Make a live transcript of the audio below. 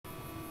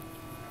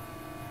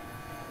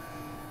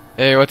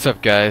Hey, what's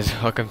up, guys?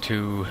 Welcome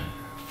to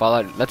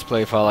Fallout. Let's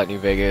play Fallout New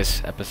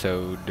Vegas,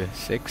 episode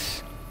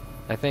 6,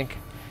 I think.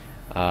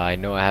 I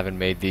know I haven't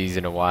made these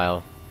in a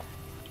while,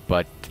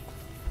 but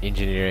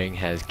engineering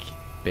has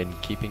been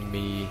keeping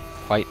me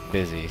quite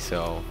busy,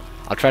 so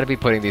I'll try to be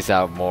putting these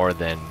out more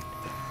than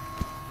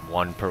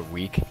one per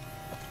week.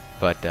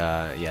 But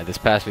yeah, this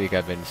past week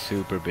I've been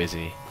super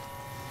busy,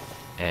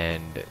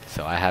 and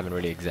so I haven't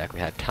really exactly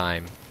had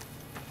time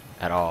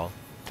at all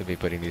to be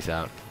putting these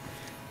out.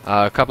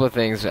 A couple of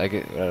things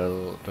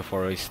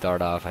before we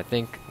start off. I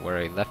think where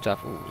I left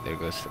off. Ooh, there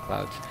goes the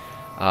clouds.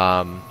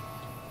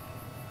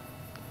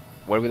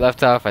 Where we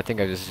left off, I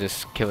think I was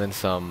just killing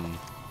some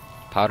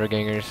powder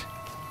gangers,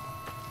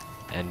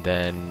 and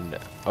then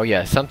oh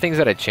yeah, some things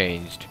that I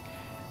changed.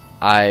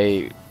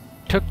 I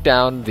took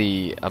down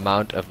the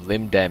amount of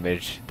limb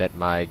damage that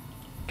my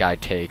guy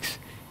takes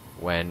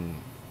when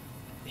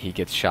he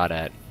gets shot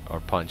at or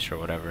punched or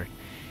whatever,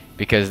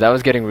 because that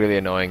was getting really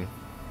annoying.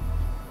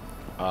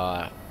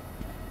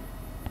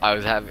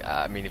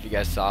 I mean, if you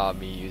guys saw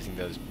me using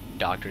those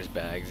doctor's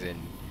bags in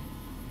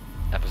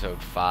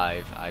episode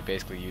 5, I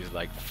basically used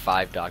like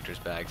 5 doctor's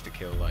bags to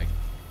kill like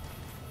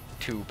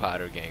 2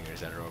 powder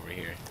gangers that are over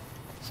here.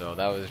 So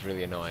that was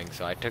really annoying.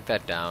 So I took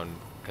that down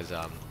because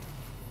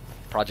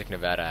Project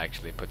Nevada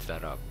actually puts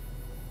that up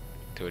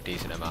to a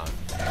decent amount.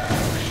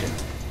 Oh shit.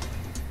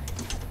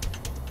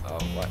 Oh,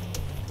 what?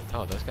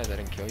 Oh, those guys I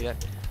didn't kill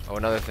yet? Oh,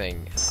 another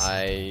thing.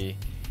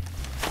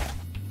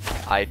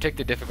 I took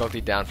the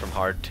difficulty down from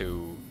hard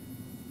to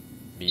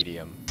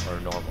medium, or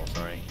normal,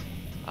 sorry.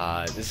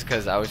 This is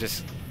because I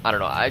don't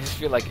know, I just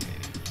feel like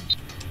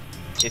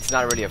it's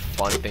not really a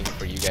fun thing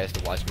for you guys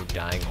to watch me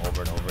dying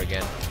over and over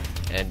again,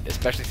 and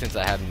especially since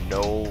I have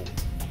no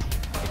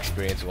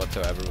experience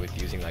whatsoever with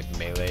using like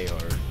melee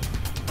or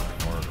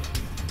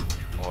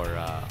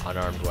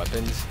unarmed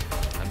weapons.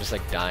 I'm just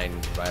like dying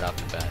right off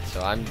the bat,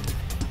 so I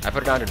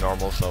put it down to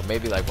normal, so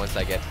maybe like once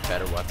I get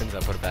better weapons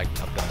I'll put it back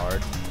up to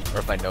hard, or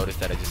if I notice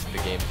that the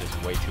game is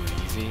just way too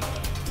easy,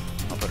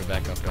 I'll put it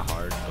back up to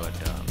hard, but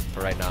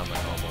for right now I'm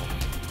at normal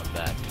of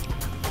that.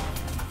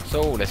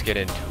 So let's get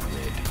into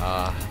it.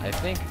 I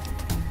think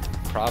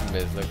the problem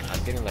is, look,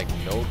 I'm getting like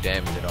no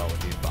damage at all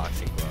with these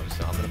boxing gloves,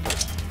 so I'm gonna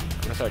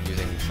start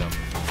using some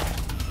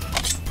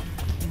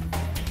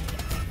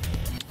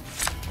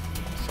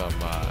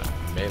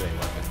melee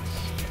weapons.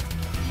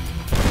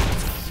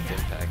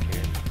 Stim pack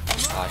here.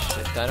 Ah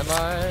shit,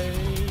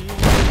 dynamite!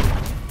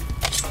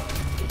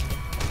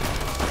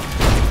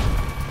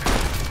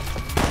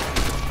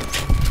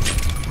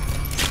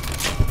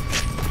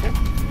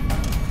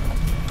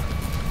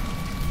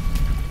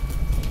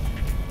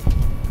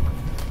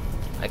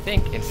 I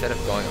think instead of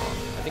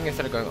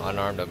going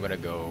unarmed, I'm gonna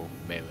go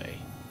melee,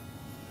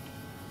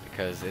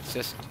 because it's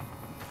just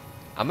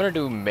I'm gonna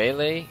do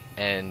melee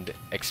and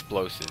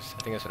explosives.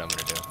 I think that's what I'm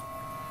gonna do,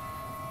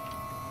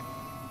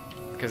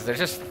 because there's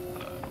just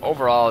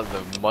overall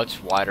the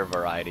much wider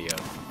variety of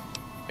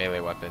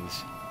melee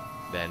weapons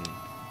than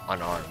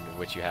unarmed, in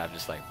which you have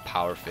just like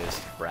power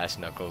fist, brass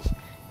knuckles,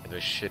 and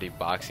those shitty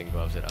boxing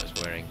gloves that I was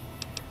wearing,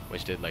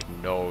 which did like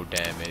no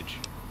damage.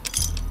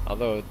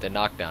 Although the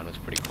knockdown was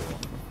pretty cool,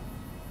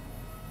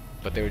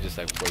 but they were just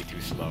like way too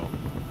slow.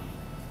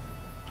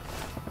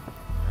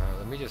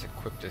 Let me just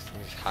equip this. Let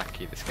me just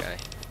hotkey this guy.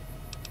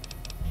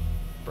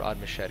 Broad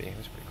machete. It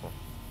was pretty cool.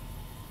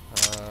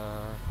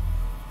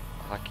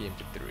 Hotkey him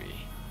to 3.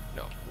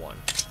 No, 1.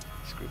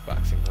 Screw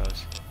boxing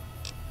gloves.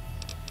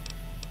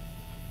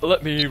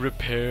 Let me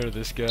repair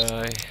this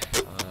guy.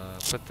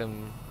 Put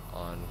them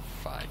on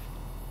 5.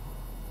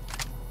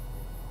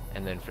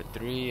 And then for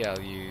 3, I'll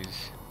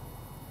use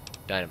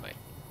dynamite,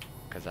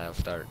 because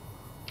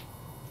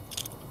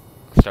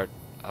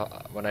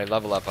when I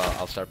level up,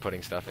 I'll start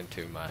putting stuff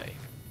into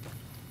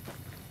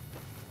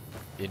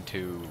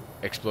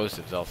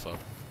explosives also.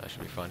 That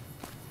should be fun.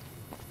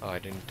 Oh, I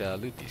didn't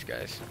loot these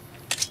guys.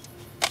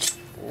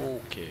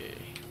 Okay.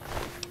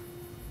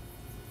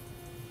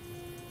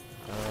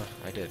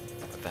 I did.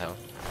 What the hell?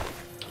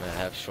 I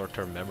have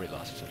short-term memory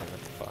loss or something.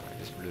 What the fuck? I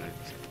just looted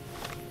this.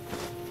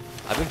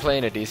 I've been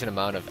playing a decent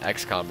amount of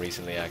XCOM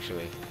recently,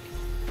 actually,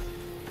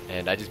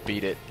 and I just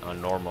beat it on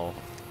normal.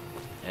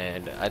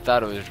 And I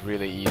thought it was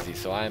really easy,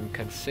 so I'm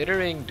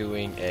considering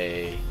doing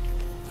a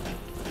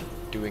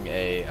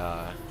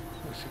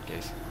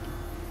suitcase,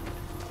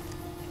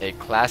 a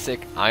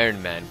classic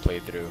Iron Man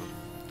playthrough.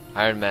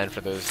 Iron Man,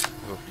 for those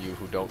of you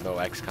who don't know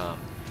XCOM,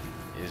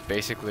 is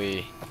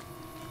basically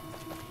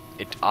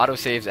it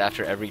autosaves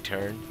after every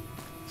turn,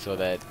 so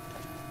that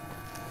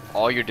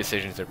all your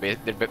decisions are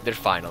they're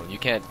final. You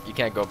can't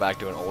go back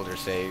to an older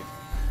save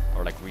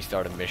or like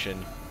restart a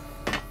mission.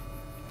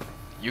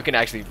 You can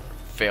actually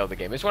fail the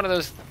game. It's one of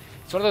those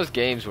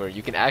games where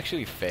you can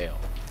actually fail.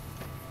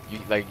 You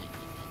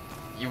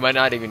might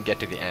not even get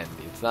to the end.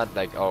 It's not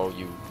like, oh,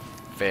 you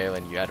fail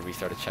and you had to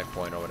restart a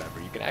checkpoint or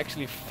whatever. You can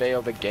actually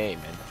fail the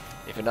game, and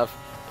if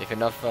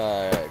enough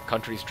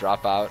countries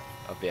drop out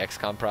of the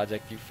XCOM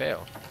project, you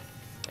fail.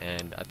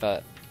 And I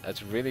thought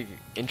that's a really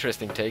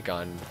interesting take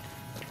on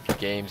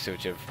games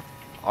which have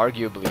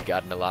arguably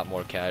gotten a lot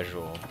more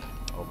casual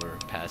over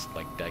the past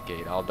like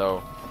decade.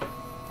 Although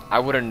I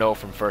wouldn't know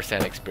from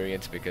first-hand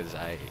experience because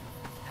I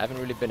haven't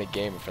really been a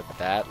gamer for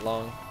that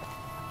long.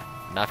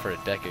 Not for a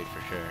decade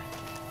for sure.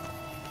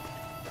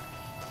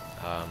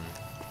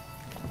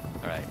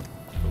 Alright.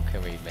 Who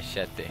can we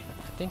machete?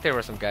 I think there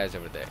were some guys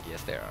over there.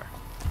 Yes, there are.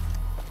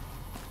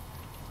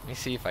 Let me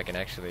see if I can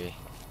actually...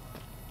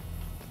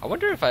 I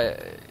wonder if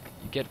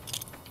you get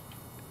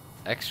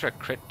extra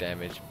crit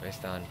damage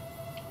based on...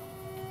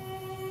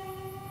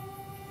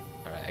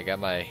 Alright, I got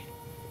my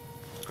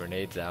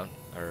grenades out.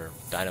 Or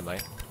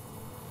dynamite.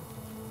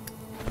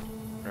 I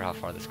wonder how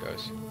far this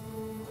goes.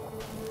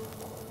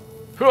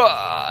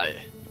 Wow,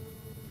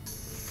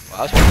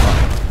 that's pretty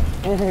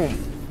fun. Boom!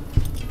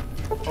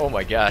 Oh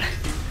my god.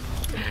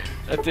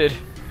 That did...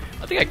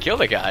 I think I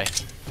killed a guy.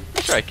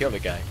 I'm sure I killed a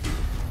guy.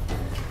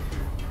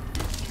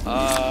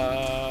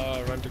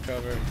 Run to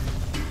cover.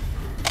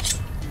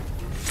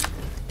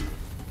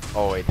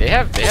 Oh wait, they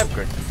have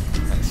grenades.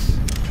 Nice.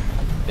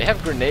 They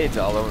have grenades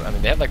all over. I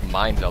mean, they have like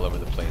mines all over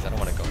the place. I don't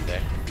want to go in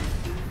there.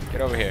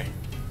 Get over here.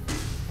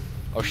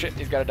 Oh shit,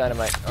 he's got a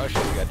dynamite. Oh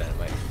shit, he's got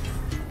dynamite.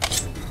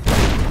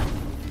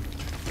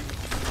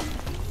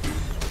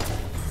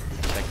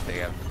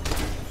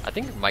 I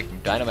think my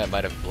dynamite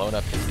might have blown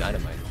up his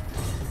dynamite.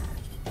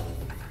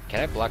 Can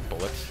I block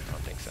bullets? I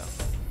don't think so.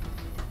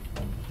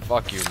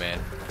 Fuck you, man.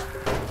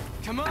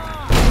 Come on!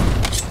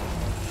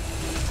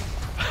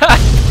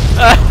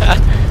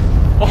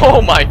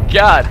 Oh my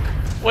god!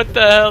 What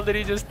the hell did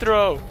he just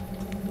throw?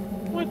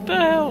 What the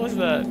hell was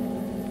that?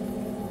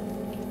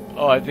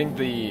 Oh, I think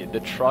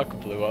the truck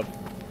blew up.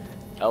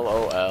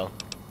 LOL.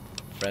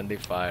 Friendly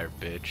fire,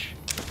 bitch.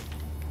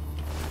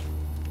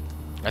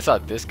 I saw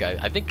this guy.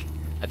 I think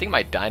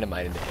my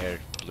dynamite in the air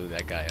blew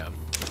that guy up.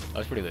 That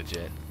was pretty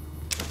legit.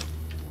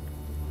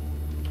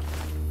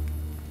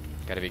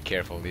 Gotta be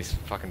careful. These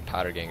fucking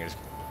powder gangers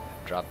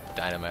drop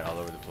dynamite all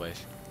over the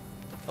place.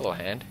 Hello,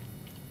 hand.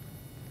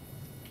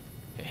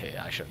 Hey,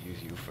 I shall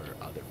use you for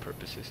other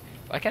purposes.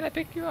 Why can't I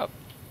pick you up?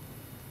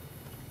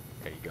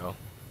 There you go.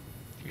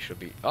 You should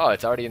be... Oh,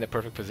 it's already in the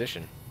perfect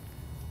position.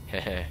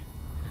 Heh.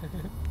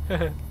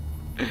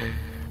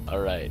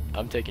 Alright,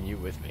 I'm taking you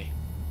with me.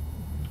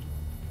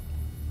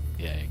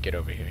 Yeah, get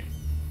over here.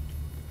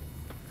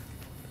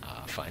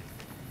 Fine.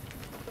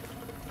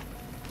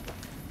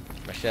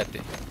 Machete.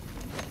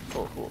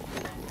 Oh.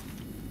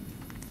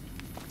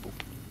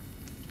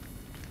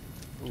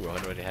 Ooh, I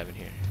wonder what they have in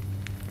here.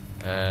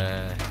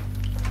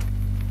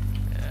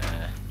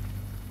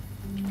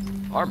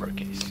 Armor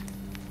case.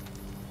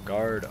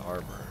 Guard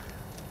armor.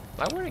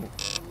 Am I wearing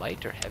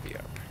light or heavy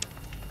armor?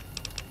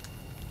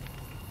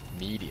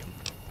 Medium.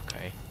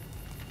 Okay.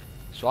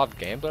 Suave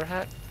gambler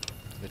hat?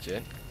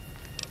 Legit.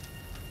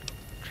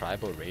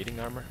 Tribal raiding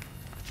armor?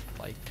 That's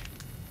light.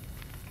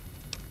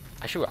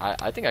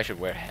 I think I should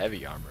wear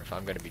heavy armor if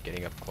I'm gonna be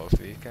getting up close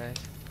to these guys.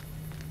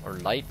 Or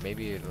light,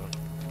 maybe it'll...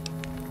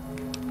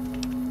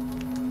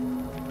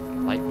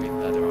 Lightweight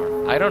leather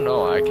armor. I don't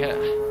know, I can't...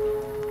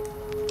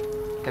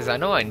 Because I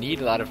know I need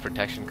a lot of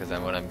protection because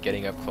when I'm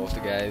getting up close to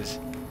guys,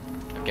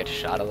 I get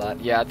shot a lot.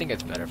 Yeah, I think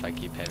it's better if I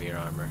keep heavier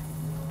armor.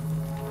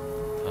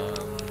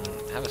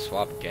 I have a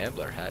swap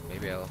gambler hat.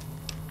 Maybe I'll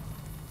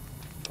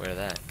wear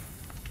that.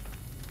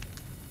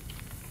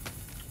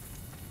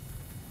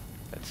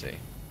 Let's see.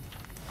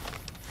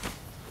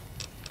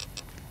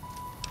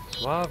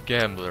 Swap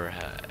gambler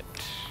hat.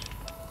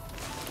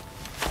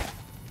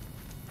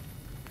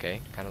 Okay,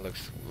 kind of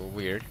looks a little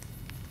weird,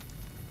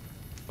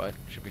 but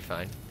should be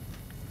fine.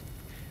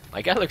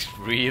 My guy looks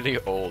really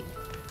old.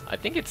 I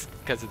think it's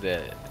because of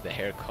the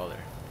hair color,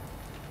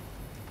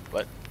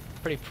 but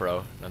pretty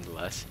pro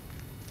nonetheless.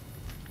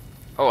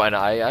 Oh, and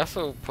I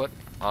also put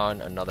on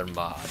another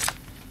mod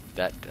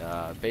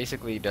that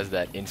basically does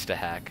that insta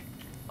hack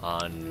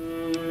on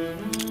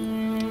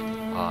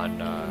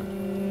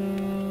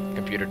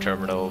computer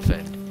terminals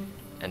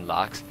and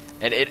locks,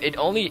 and it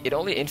only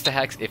insta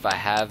hacks if I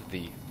have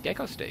the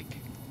gecko steak.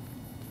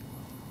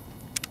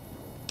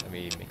 Let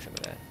me make some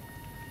of that.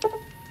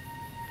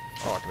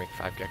 Oh, I can make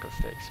 5 gecko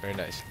steaks. Very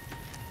nice.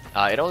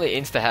 It only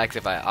insta hacks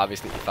if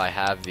I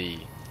have the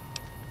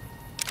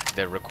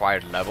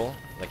required level.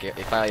 Like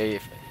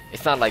if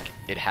it's not like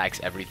it hacks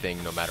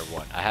everything no matter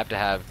what. I have to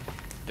have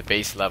the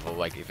base level.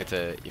 Like if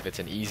it's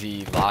an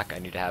easy lock, I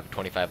need to have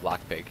 25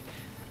 lockpick.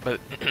 But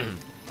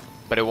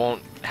but it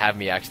won't have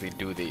me actually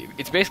do the.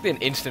 It's basically an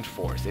instant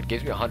force. It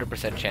gives me a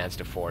 100% chance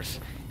to force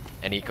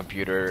any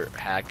computer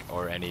hack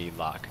or any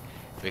lock,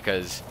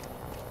 because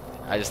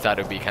I just thought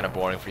it would be kind of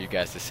boring for you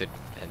guys to sit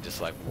and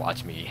just like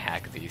watch me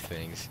hack these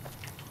things,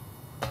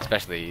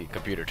 especially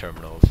computer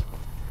terminals.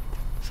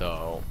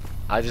 So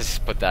I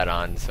just put that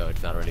on so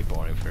it's not really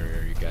boring for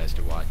you guys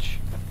to watch.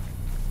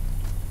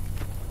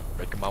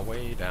 Breaking my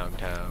way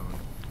downtown,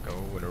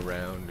 going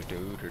around the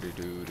do do do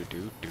do do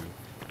do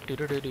do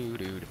do do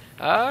do do.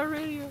 Ah,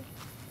 radio.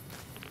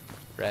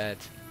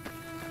 Rads.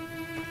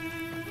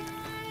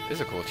 This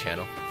is a cool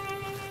channel.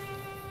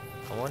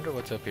 I wonder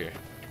what's up here.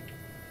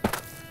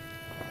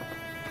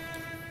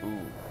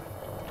 Ooh.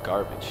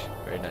 Garbage.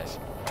 Very nice.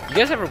 You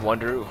guys ever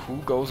wonder who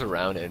goes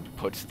around and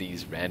puts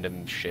these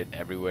random shit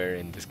everywhere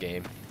in this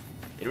game?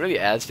 It really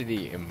adds to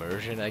the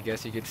immersion, I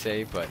guess you could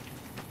say, but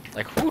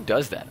like, who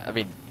does that? I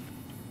mean,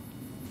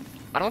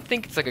 I don't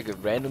think it's like a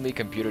randomly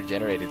computer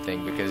generated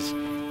thing, because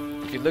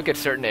if you look at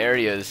certain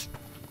areas,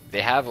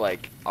 they have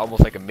like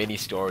almost like a mini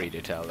story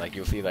to tell. Like,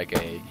 you'll see like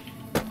a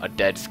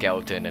dead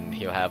skeleton, and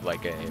he'll have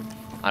like a,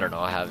 I don't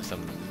know, have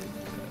some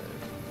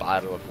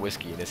bottle of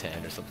whiskey in his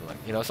hand or something, like,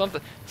 you know,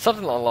 something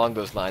along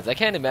those lines. I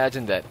can't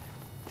imagine that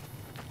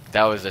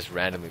was just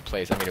randomly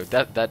placed. I mean,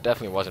 that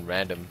definitely wasn't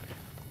random,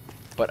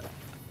 but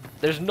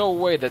there's no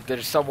way that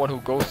there's someone who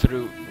goes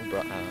through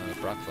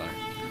Brockflower.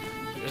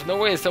 There's no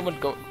way someone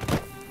go.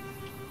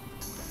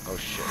 Oh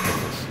shit!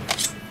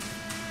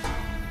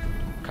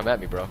 Come at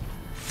me, bro.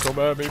 Come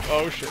at me!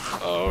 Oh shit!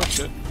 Oh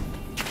shit!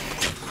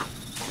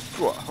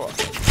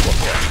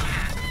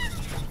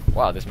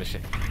 Wow, this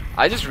mission.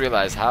 I just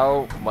realized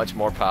how much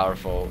more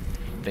powerful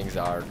things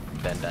are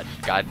than that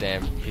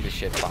goddamn piece of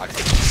shit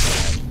boxing.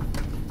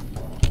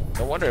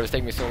 No wonder it was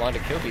taking me so long to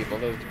kill people.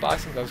 The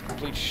boxing was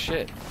complete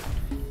shit.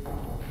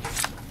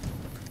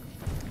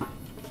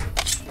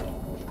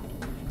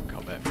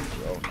 Come at me,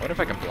 bro. What if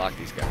I can block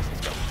these guys?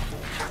 Let's go.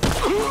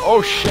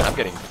 Oh shit, I'm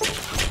getting. This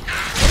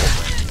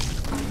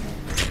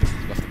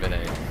must have been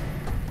a.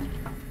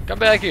 Come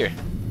back here.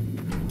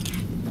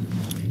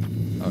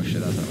 Oh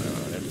shit, that's not what I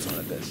wanted. I just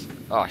wanted this.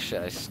 Oh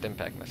shit, I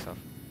stimpacked myself.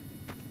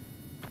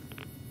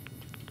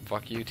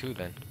 Fuck you too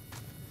then.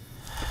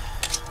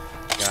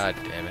 God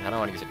damn it, I don't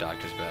want to use a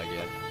doctor's bag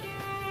yet.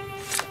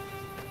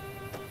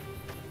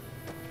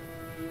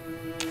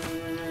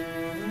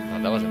 Oh,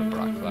 that wasn't a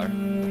Brockflower. I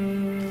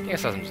think I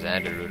saw some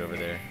Xander root over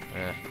there.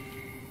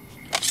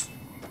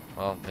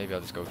 Well, maybe I'll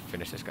just go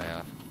finish this guy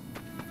off.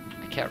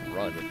 I can't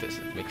run with this,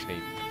 it makes me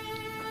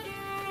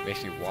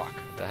walk.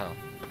 What the hell?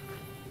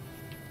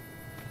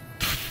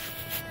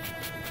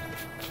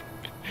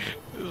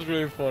 This is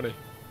really funny.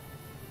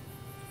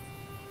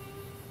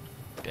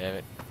 Damn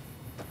it.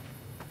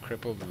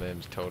 Crippled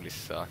limbs totally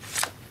suck.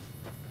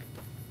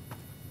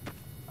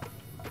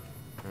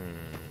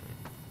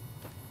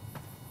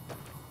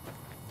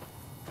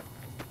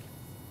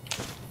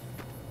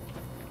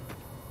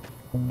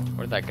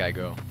 Where'd that guy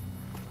go?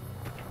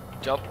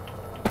 Jump!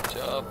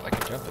 Jump! I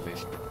can jump at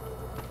least.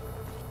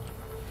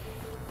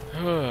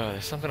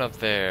 There's something up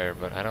there,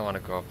 but I don't want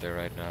to go up there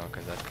right now,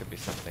 because that could be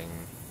something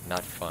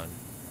not fun.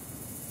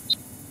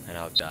 And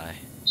I'll die.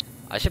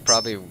 I should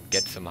probably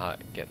get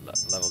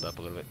leveled up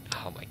a little bit.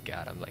 Oh my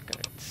god, I'm like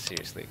gonna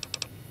seriously.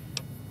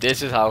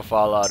 This is how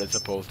Fallout is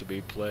supposed to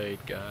be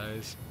played,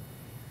 guys.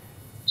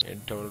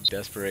 In total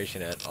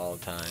desperation at all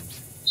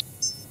times.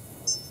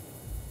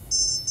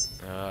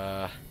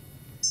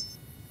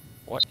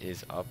 What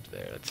is up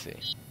there? Let's see.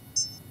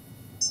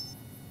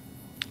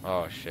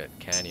 Oh shit,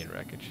 canyon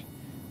wreckage.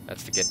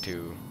 That's to get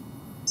to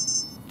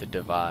the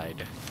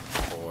divide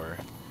or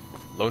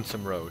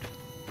Lonesome Road.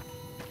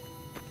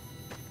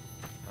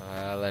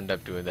 I'll end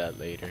up doing that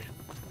later.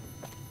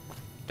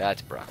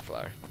 That's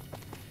Brockflower.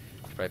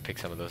 Should probably pick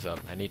some of those up.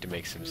 I need to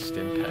make some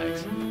stim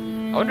packs.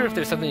 I wonder if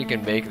there's something you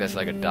can make that's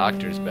like a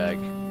doctor's bag.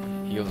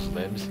 Heals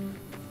limbs.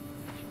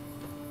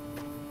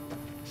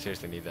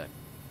 Seriously need that.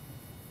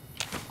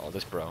 Oh,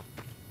 this bro.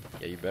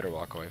 Yeah, you better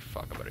walk away.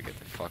 Fuck, I better get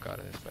the fuck out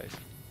of this place.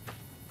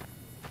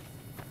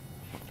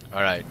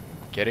 Alright,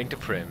 getting to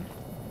Prim.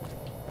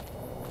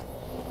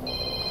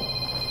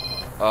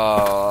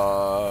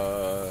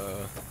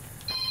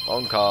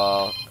 Phone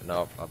call.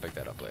 Nope, I'll pick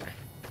that up later.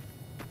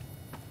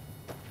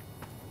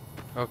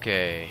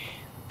 Okay.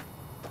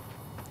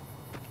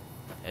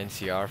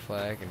 NCR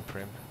flag and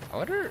Prim. I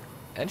wonder.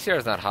 NCR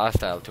is not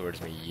hostile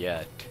towards me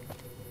yet.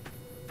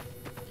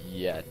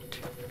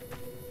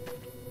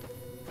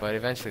 But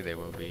eventually they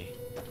will be.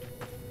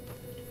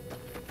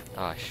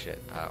 Ah,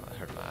 shit. Ow, it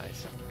hurt my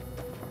eyes.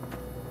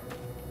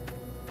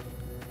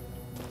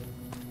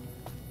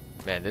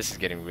 Man, this is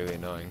getting really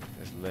annoying.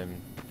 This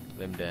limb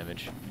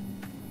damage.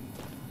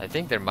 I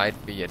think there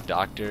might be a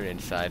doctor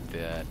inside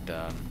that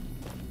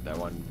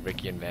one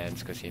Ricky and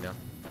Van's casino.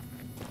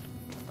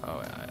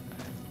 Oh,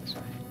 this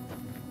way.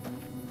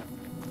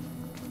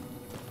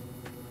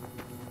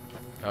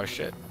 Oh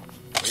shit!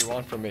 What do you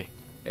want from me?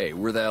 Hey,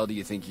 where the hell do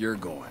you think you're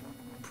going?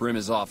 Prim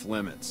is off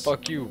limits.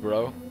 Fuck you,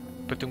 bro.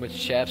 Put too much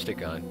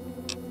chapstick on.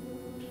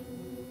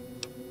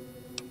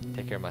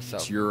 Take care of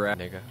myself,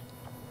 nigga.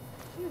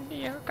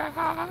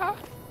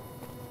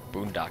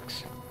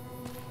 Boondocks.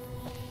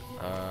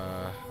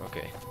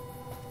 Okay.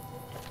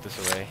 Put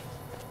this away.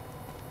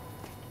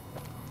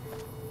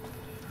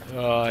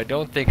 I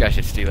don't think I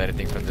should steal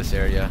anything from this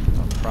area.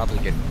 I'll probably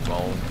get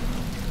boned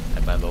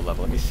at my low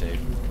level. Let me save.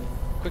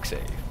 Quick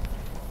save.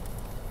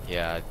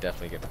 Yeah, I'd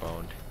definitely get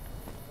boned.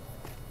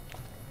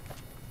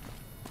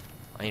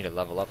 I need to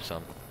level up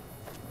some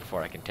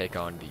before I can take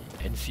on the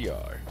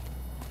NCR.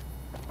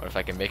 Or if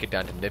I can make it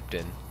down to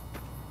Nipton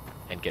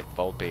and get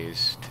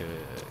Volpes to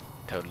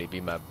totally be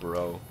my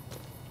bro.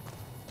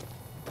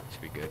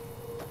 Should be good.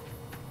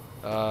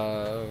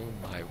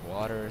 My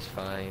water is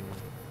fine.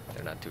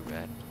 They're not too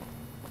bad.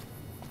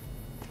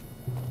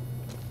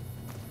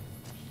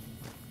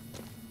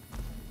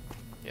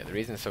 The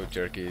reason it's so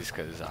jerky is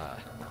because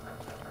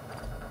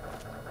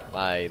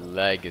my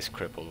leg is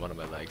crippled. One of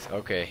my legs.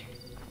 Okay,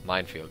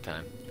 minefield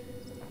time.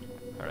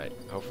 All right.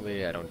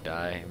 Hopefully I don't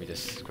die. Let me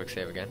just quick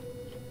save again.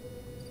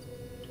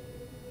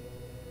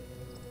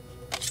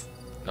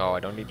 No,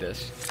 I don't need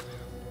this.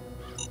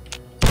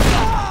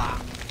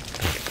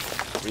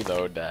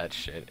 Reload that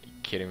shit. Are you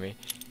kidding me?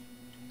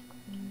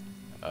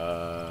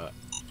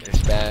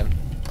 Spam.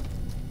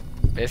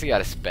 Basically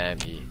gotta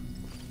spam E.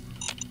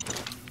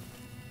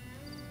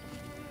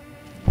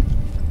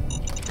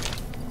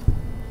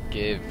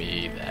 Give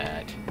me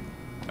that.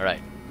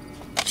 Alright.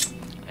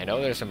 I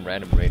know there's some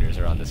random raiders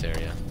around this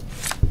area.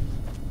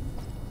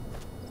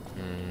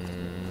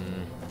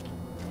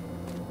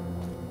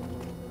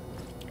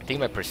 I think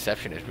my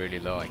perception is really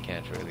low. I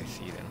can't really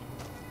see them.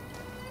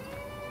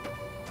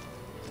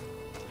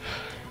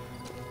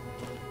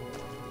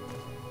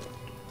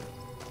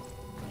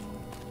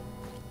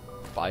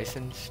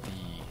 Bison Steve.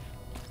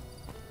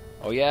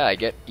 Oh yeah, I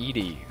get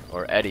Edie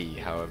or Eddie,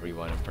 however you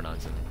want to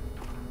pronounce him.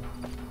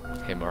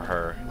 Him or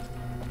her.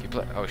 You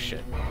play. Oh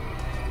shit.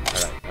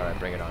 Alright,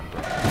 bring it on.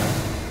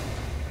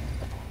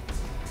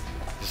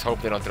 Just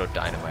hope they don't throw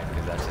dynamite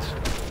because that just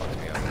fucks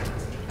me up.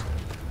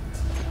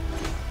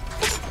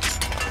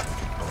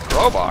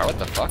 Crowbar, what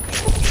the fuck?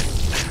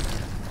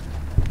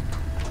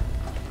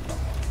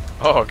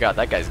 Oh god,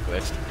 that guy's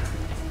glitched.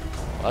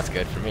 Well, that's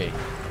good for me.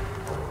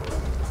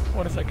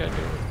 What is that guy doing?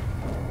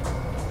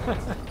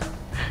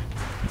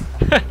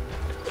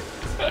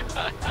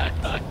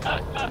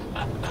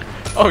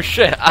 Oh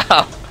shit,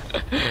 ow!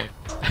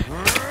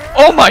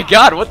 Oh my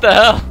god, what the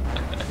hell?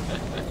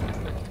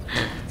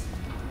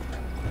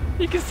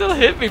 You can still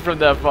hit me from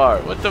that far.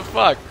 What the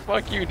fuck?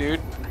 Fuck you,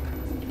 dude.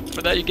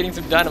 For that, you're getting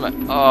some dynamite.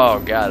 Oh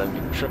god,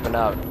 I'm tripping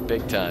out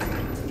big time.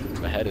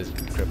 My head is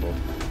crippled.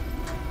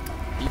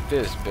 Eat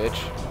this,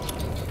 bitch.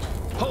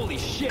 Holy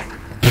shit!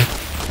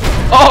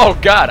 Oh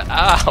god,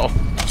 ow!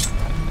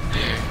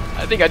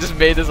 I think I just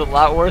made this a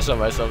lot worse on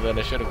myself than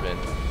it should have been.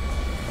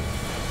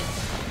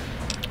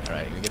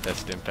 Alright, let me get that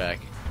stim pack.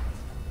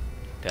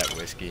 That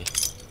whiskey.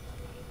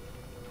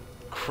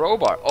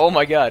 Crowbar! Oh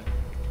my god!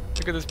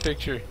 Look at this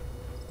picture.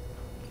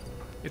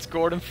 It's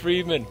Gordon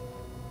Freeman.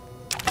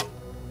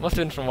 Must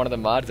have been from one of the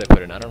mods I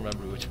put in. I don't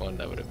remember which one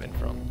that would have been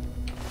from.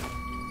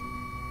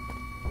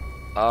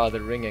 Oh,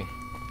 the ringing.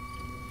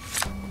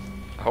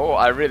 Oh,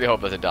 I really hope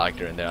there's a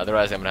doctor in there.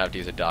 Otherwise, I'm gonna have to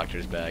use a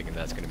doctor's bag, and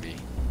that's gonna be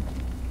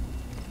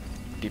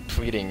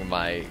depleting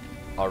my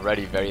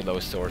already very low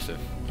source of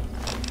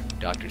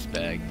doctor's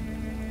bag.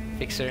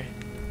 Fixer.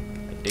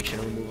 Addiction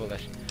removal.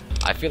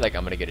 I feel like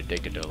I'm gonna get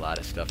addicted to a lot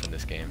of stuff in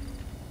this game.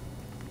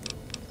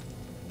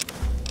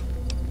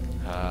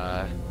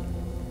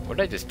 What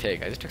did I just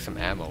take? I just took some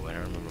ammo, but I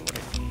don't remember what I...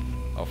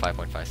 Oh,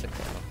 5.56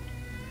 ammo.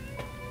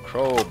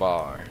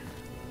 Crowbar.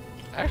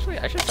 Actually,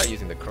 I should start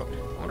using the crow...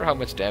 I wonder how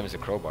much damage the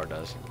crowbar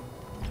does.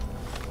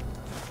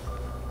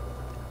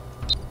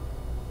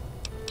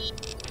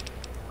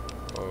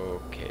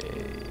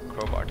 Okay,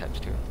 crowbar times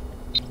 2.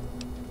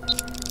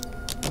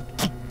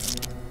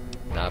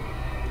 Not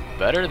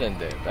better than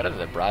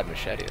the broad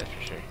machete, that's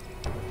for sure.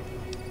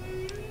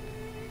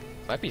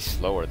 Might be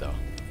slower though.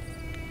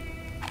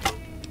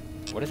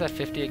 What is that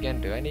 50 again?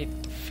 Do I need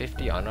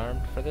 50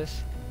 unarmed for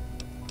this?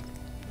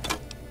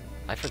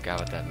 I forgot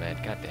what that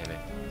meant. God damn it.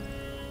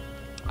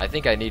 I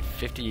think I need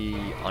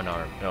 50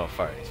 unarmed. No,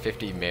 sorry,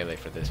 50 melee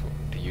for this one,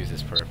 to use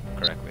this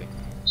correctly.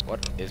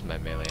 What is my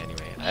melee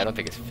anyway? I don't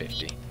think it's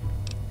 50.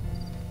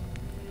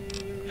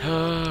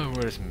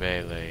 Where's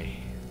melee?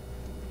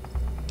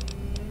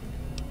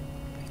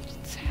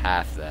 It's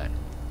half that.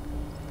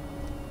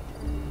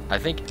 I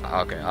think.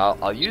 Okay,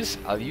 I'll use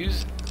I'll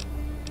use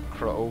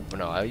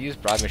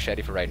broad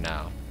machete for right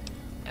now,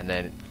 and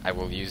then I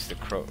will use the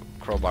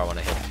crowbar when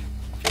I hit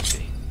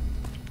 50.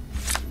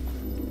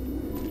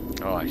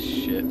 Oh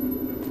shit!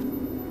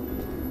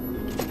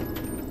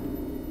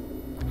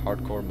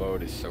 Hardcore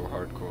mode is so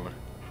hardcore.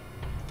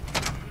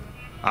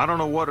 I don't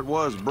know what it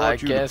was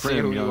brought you to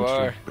Prim,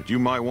 youngster, but you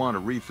might want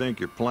to rethink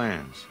your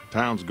plans.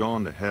 Town's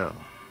gone to hell.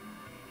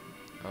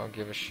 I don't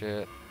give a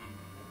shit.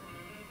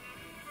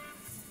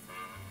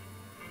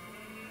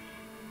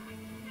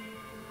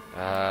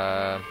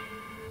 I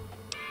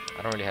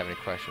don't really have any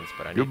questions,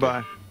 but I need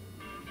to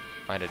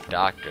find a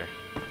doctor.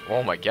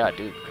 Oh my god,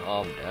 dude,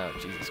 calm down.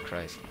 Jesus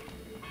Christ.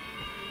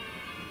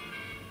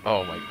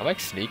 Oh my, am I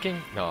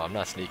sneaking? No, I'm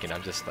not sneaking.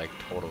 I'm just like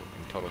in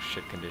total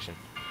shit condition.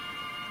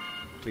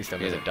 Please tell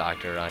me there's a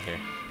doctor around here.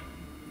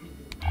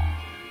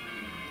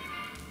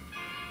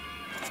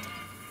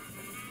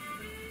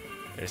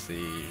 There's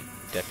the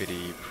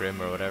Deputy Prim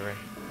or whatever.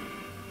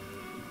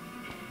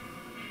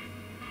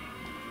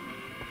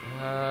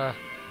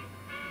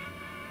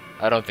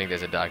 I don't think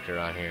there's a doctor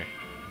around here.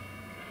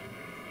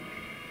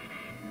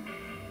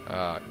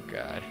 Oh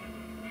god.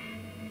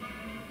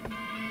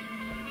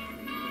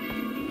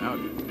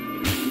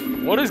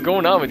 What is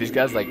going on with these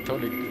guys, like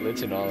totally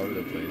glitching all over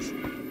the place?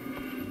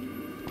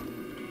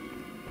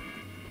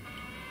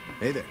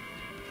 Hey there.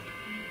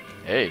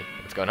 Hey,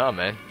 what's going on,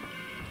 man?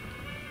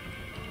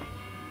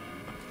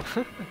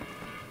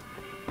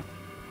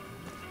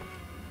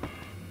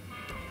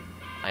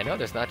 I know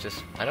there's not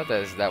just... I know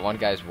there's that one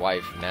guy's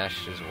wife,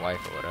 Nash's wife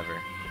or whatever.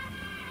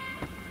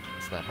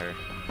 It's not her.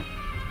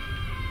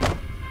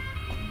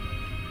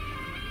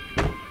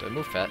 Do I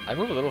move fast? I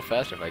move a little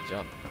faster if I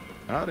jump.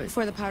 Howdy.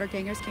 Before the powder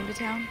gangers came to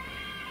town,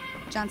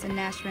 Johnson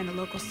Nash ran a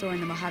local store in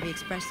the Mojave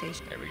Express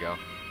station. There we go.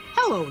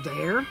 Hello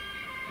there.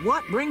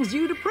 What brings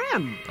you to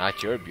Prim?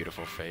 Not your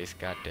beautiful face,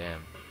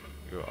 goddamn.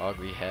 You're an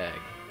ugly hag.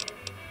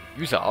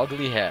 You's an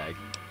ugly hag.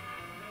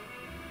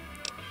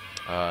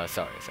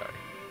 Sorry.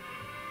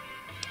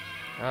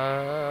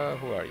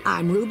 Who are you?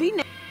 I'm Ruby.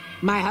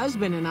 My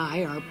husband and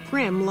I are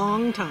Prim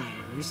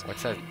long-timers.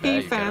 What's that He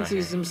bag you got on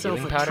fancies here? himself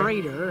Healing a powder?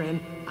 traitor, and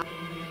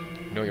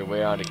You know your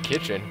way around the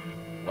kitchen.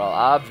 Well,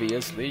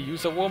 obviously,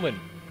 you's a woman.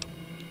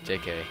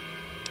 JK.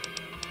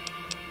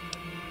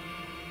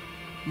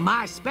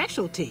 my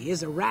specialty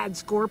is a rad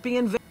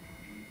scorpion.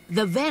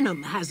 The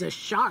venom has a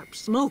sharp,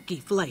 smoky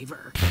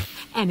flavor,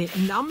 and it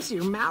numbs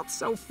your mouth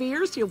so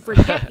fierce you'll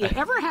forget you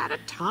ever had a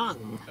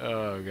tongue.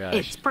 Oh, gosh.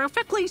 It's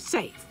perfectly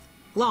safe,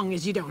 long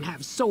as you don't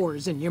have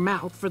sores in your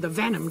mouth for the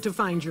venom to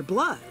find your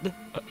blood,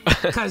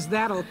 'cause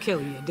that'll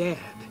kill you dead.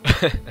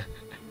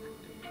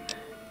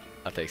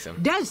 I'll take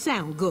some. Does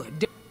sound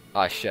good.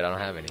 Oh, shit, I don't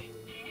have any.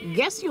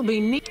 Guess you'll be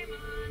neat.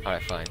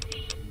 Alright, fine.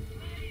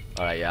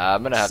 Alright, yeah,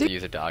 I'm gonna have to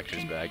use a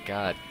doctor's bag.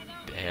 God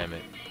damn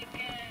it.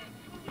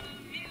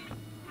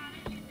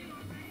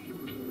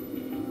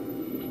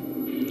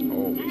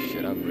 Holy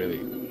shit, I'm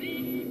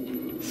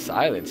really...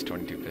 Silence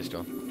 22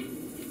 pistol.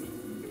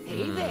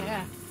 Hey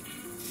there.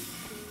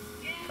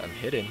 I'm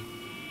hidden.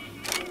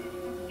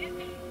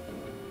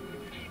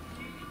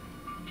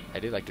 I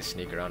do like to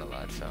sneak around a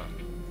lot, so...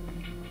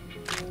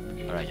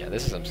 Alright, yeah,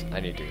 this is some... I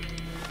need to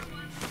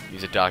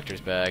use a doctor's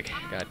bag.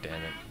 God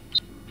damn it.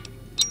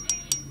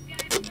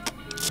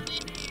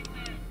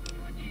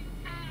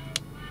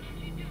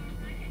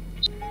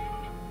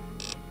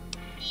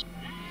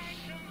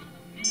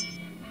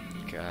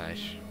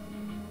 Gosh.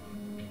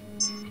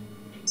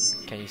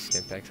 Can you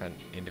stim packs on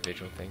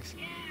individual things?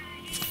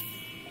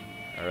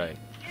 Alright.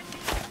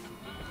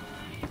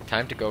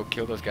 Time to go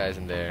kill those guys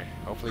in there.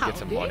 Hopefully get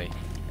some Howdy. money.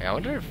 Hey, I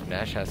wonder if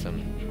Nash has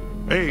some...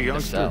 Hey, to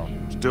youngster. sell.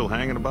 Still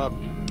hanging about?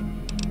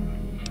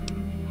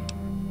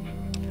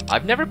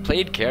 I've never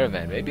played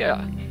Caravan. Maybe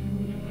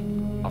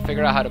I'll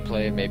figure out how to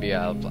play. Maybe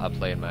I'll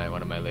play in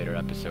one of my later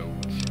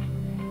episodes.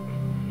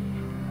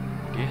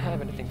 Do you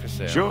have anything for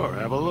sale? Sure,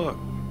 have a look.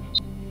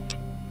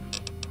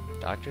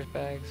 Doctor's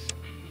bags?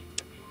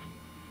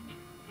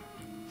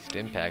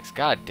 Stim packs.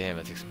 God damn,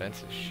 it's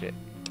expensive shit.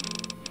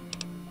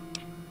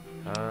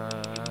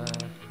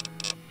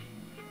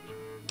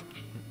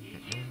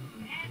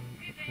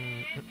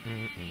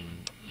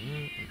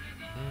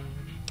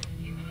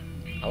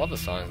 I love the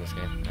songs in this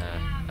game.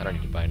 I don't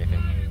need to buy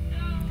anything.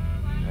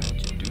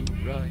 How'd you do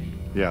right?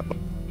 Yeah.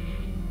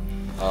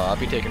 I'll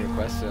be taking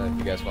requests if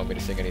you guys want me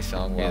to sing any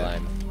song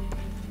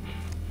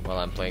while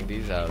I'm playing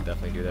these. I'll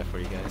definitely do that for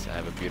you guys. I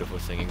have a beautiful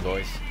singing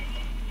voice.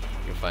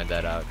 You'll find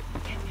that out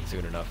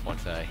soon enough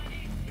once I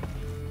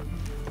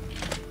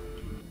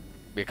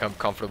become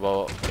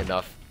comfortable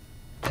enough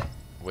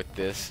with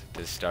this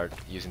to start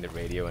using the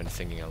radio and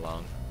singing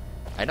along.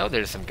 I know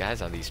there's some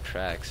guys on these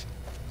tracks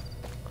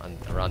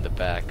around the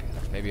back.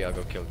 Maybe I'll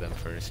go kill them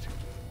first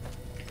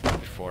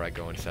before I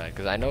go inside,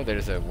 because I know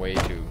there's a way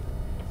to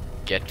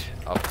get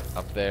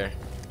up there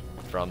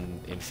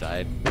from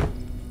inside.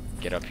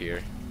 Get up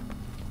here.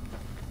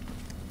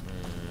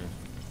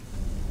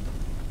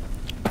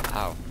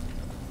 Ow.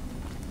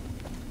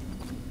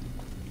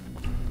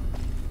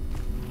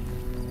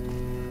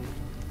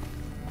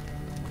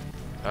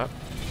 Oh,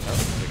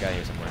 there's a guy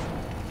here somewhere.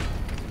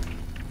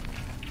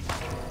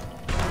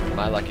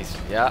 My lucky...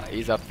 Yeah,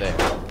 he's up there.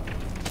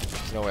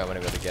 There's no way I'm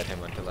gonna be able to get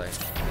him until I...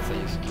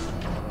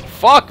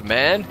 Fuck,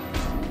 man!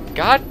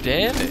 God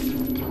damn it!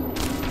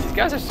 These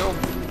guys are so...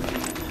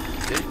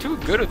 They're too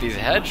good with these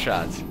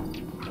headshots.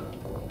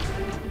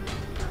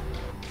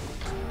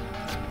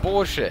 It's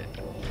bullshit.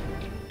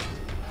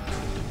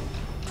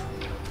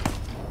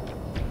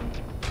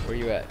 Where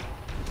you at?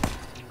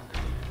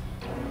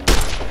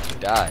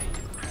 Die.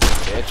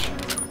 Bitch.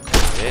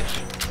 Bitch.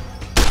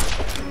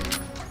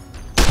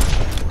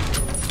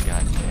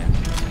 God damn.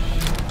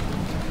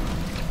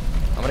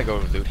 I'm gonna go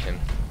loot him.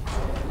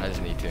 I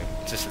just need to.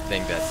 It's just a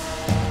thing that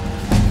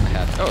I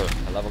have. Oh,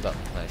 I leveled up.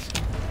 Nice.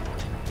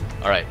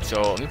 Alright,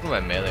 so let me put my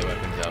melee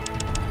weapons up.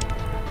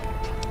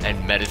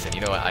 And medicine.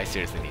 You know what? I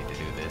seriously need to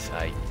do this.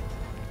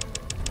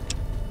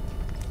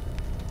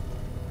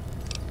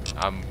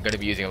 I'm gonna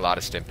be using a lot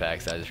of stim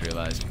packs, I just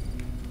realized.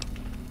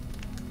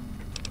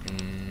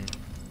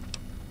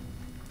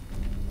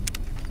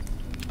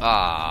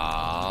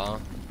 Ah,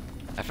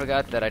 I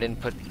forgot that I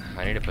didn't put...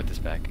 I need to put this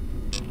back.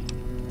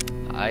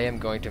 I am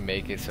going to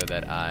make it so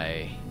that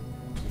I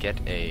get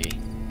a...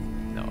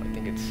 No, I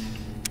think it's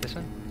this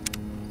one?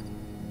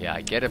 Yeah,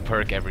 I get a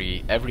perk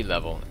every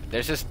level.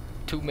 There's just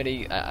too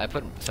many... I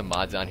put some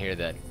mods on here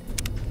that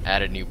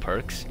added new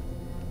perks.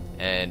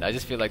 And I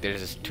just feel like there's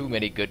just too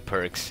many good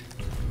perks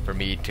for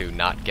me to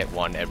not get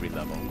one every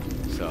level.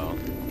 So,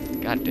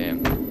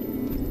 goddamn,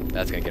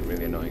 that's gonna get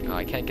really annoying. Oh,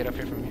 I can't get up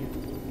here from here.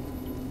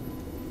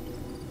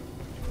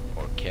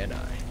 Or can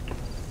I?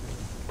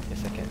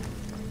 Yes, I can.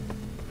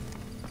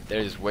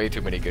 There's way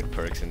too many good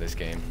perks in this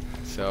game,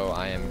 so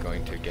I am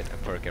going to get a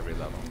perk every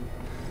level.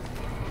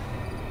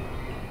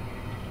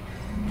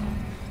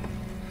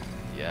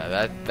 Yeah,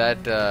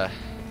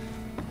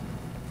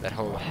 that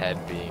whole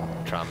head being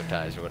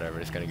traumatized or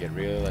whatever is gonna get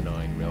real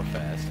annoying real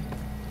fast.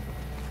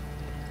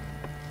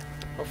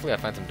 Hopefully I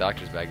find some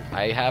doctor's bag.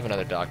 I have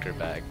another doctor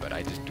bag, but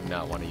I just do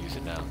not want to use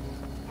it now.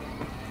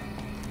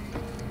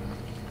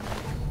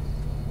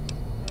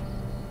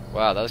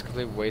 Wow, that was a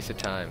complete waste of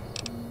time.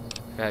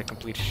 I had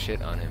complete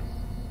shit on him.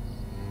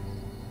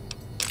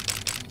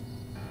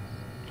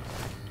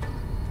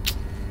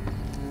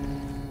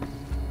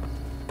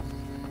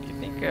 Do you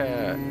think,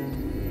 I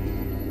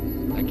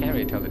can't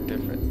really tell the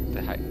difference.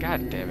 The height.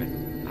 God damn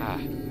it. Ah.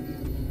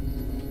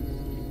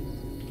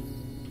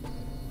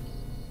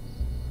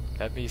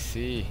 Let me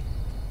see.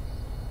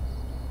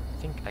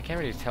 I can't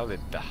really tell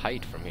the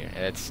height from here.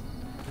 And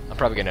I'm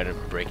probably gonna end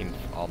up breaking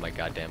all my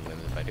goddamn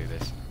limbs if I do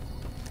this.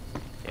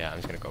 Yeah, I'm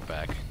just gonna go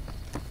back.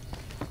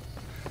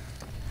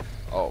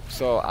 Oh,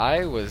 so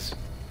I was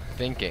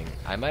thinking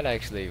I might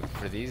actually,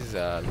 for these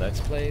Let's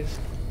Plays,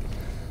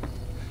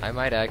 I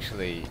might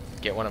actually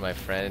get one of my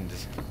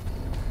friends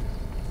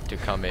to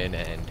come in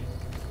and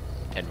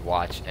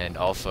watch and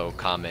also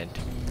comment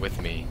with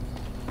me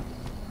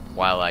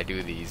while I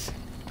do these.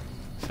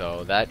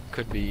 So that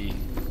could be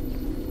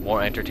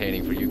more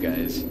entertaining for you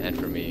guys and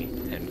for me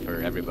and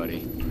for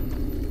everybody.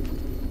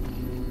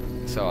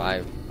 So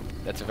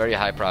that's a very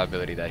high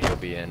probability that he'll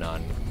be in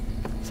on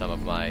some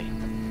of my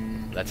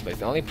Let's Plays.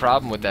 The only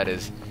problem with that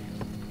is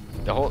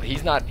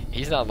he's not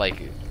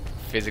like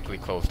physically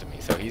close to me.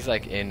 So he's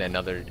like in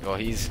another, well,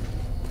 he's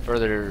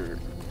pretty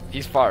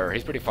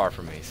far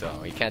from me,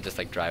 so he can't just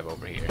like drive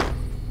over here.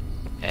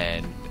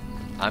 And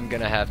I'm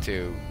gonna have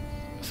to,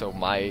 so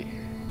my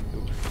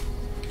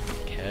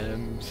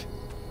chems.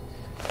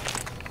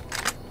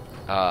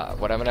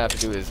 What I'm gonna have to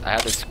do is I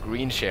have the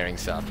screen sharing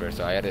software,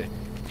 so I had to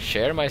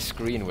share my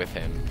screen with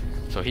him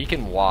so he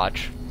can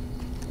watch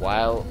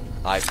while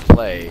I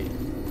play,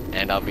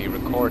 and I'll be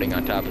recording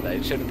on top of that.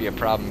 It shouldn't be a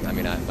problem. I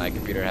mean, my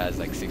computer has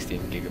like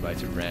 16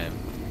 gigabytes of RAM,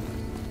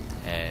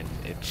 and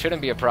it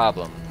shouldn't be a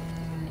problem.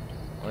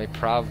 Well, it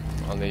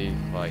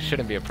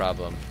shouldn't be a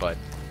problem, but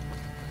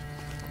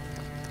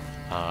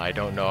I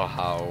don't know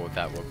how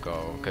that will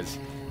go, because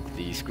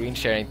the screen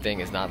sharing thing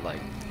is not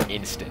like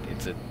instant.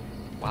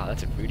 Wow,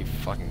 that's a really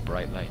fucking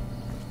bright light.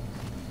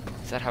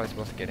 Is that how it's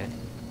supposed to get in?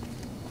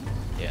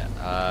 Yeah,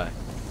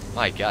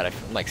 my god, I'm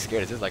like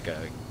scared. Is this like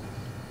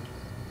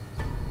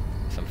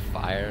some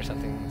fire or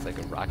something? It's like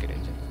a rocket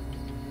engine.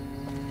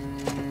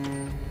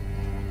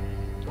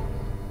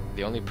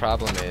 The only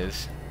problem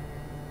is,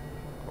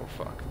 oh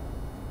fuck.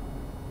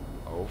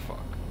 Oh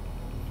fuck.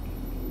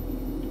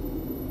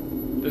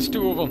 There's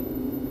two of them.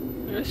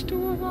 There's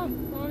two of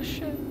them. Oh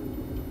shit.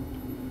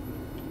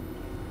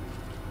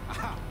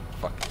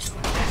 Fuck.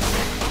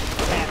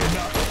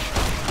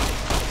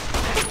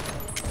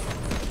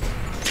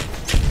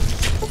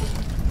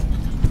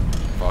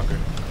 Fucker.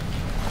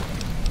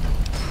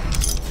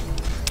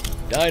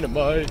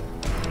 Dynamite.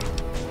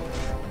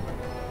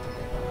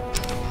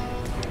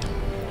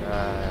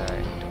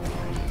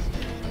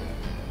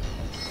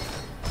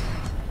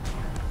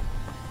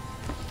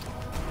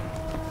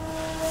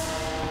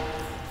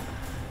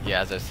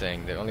 Yeah, as I was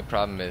saying, the only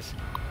problem is,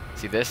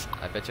 see this?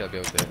 I bet you I'll be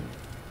able to.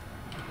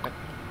 What?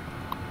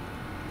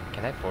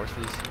 Can I force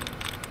these?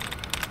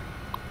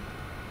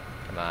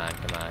 Come on,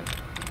 come on.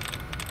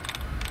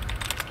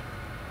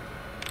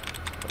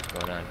 What's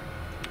going on?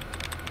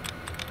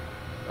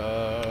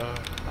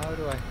 How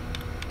do I?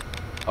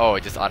 Oh,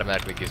 it just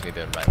automatically gives me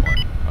the right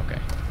one. Okay.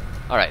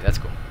 Alright, that's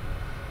cool.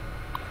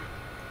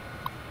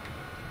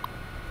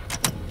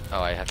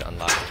 Oh, I have to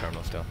unlock the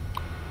terminal still.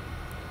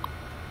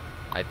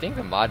 I think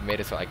the mod made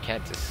it so I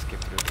can't just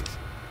skip through these.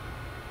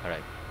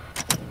 Alright.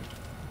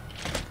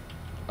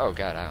 Oh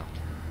god, ow.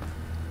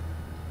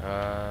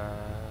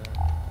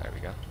 There we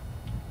go.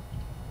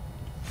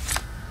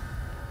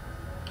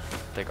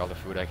 Take all the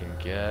food I can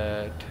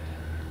get.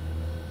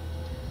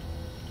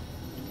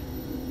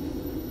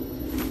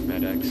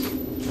 Med-X.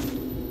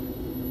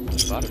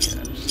 A lot of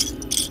tabs.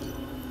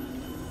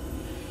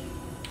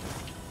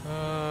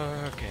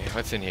 Okay,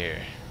 what's in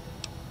here?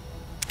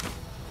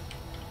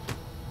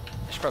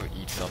 I should probably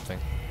eat something.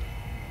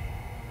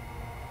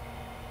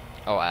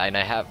 Oh, and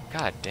I have,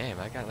 god damn,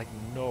 I got like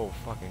no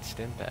fucking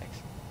stim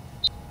packs.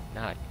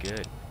 Not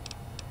good.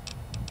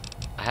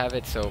 I have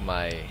it so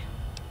my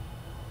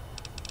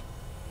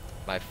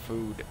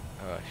food,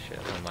 oh shit,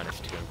 I'm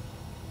 -2.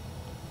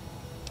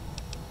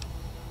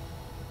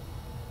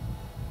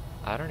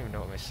 I don't even know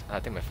what I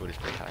think my food is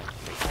pretty high.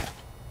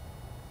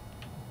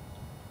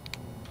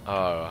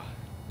 Oh,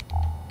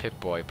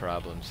 Pip-Boy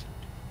problems.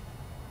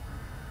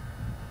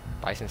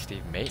 Bison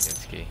Steve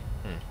maintenance key.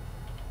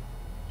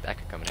 That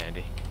could come in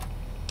handy.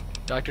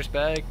 Doctor's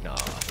bag? No,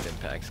 stim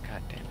packs.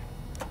 God damn it.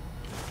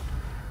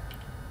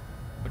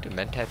 What do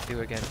mentats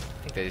do again?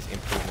 I think they just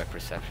improve my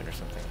perception or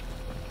something.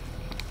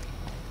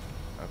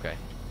 Okay.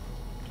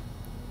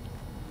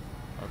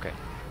 Okay.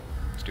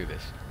 Let's do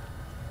this.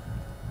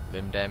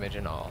 Limb damage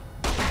and all.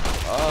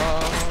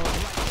 Oh,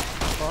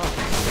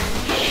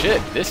 fuck.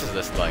 Shit, this is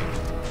just like...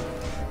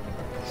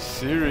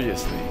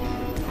 Seriously.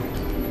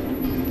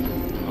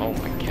 Oh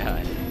my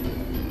god.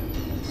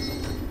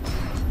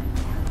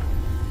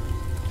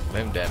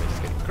 Limb damage is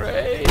getting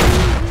crazy.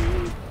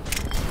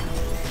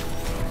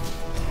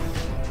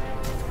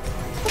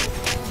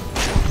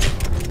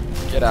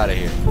 Get out of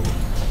here.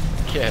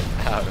 Get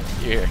out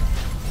of here.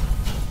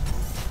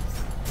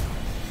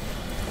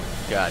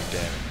 God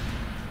damn it.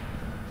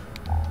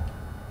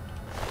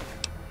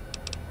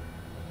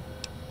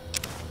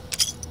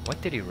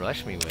 What did he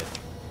rush me with?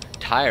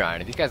 Tire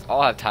iron. These guys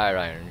all have tire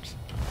irons.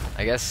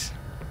 I guess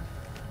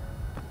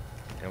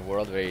in a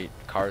world where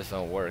cars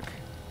don't work.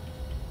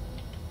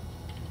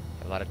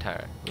 A lot of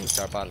tire.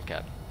 Star bottle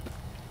cap.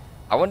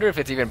 I wonder if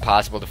it's even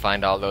possible to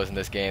find all those in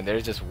this game.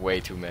 There's just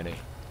way too many.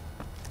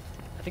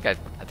 I think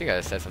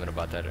I said something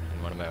about that in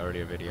one of my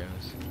earlier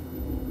videos.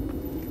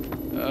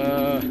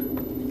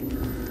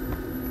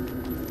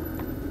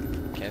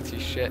 Can't see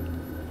shit.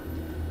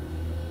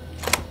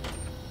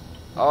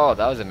 Oh,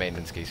 that was a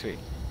maintenance key. Sweet.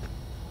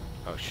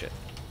 Oh shit.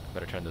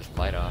 Better turn this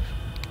light off.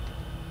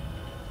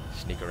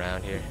 Sneak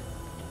around here.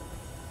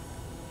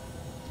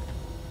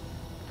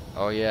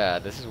 Oh yeah,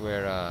 this is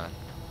where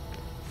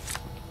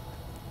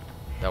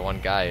that one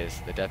guy is,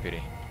 the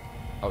deputy.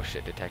 Oh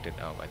shit, detected.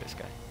 Oh, by this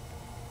guy.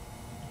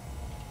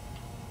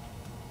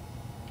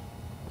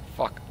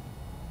 Fuck.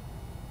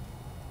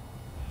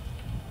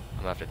 I'm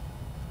gonna have to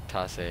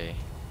toss a...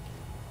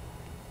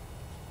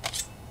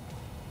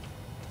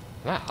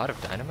 Am I out of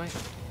dynamite?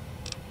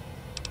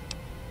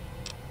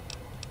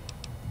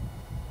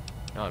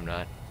 No, I'm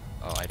not.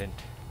 Oh, I didn't.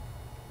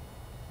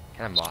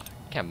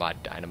 Can't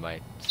mod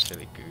dynamite,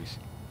 silly goose.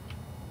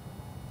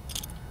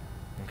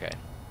 Okay.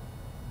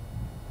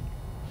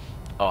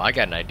 Oh, I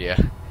got an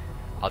idea.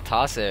 I'll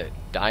toss a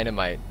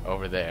dynamite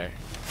over there.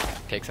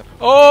 Take some.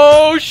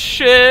 Oh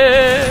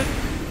shit!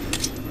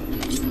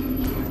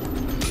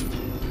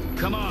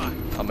 Come on.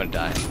 I'm gonna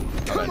die.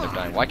 I'm gonna end up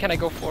dying. Why can't I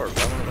go forward?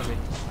 Why won't it let me?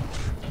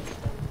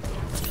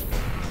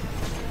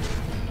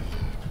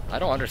 I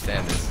don't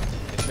understand this.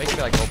 It's making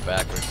me like go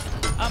backwards.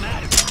 I'm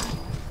at it.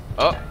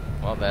 Oh,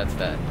 well that's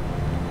that.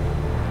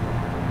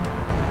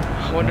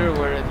 I wonder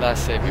where it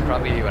last saved me.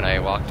 Probably when I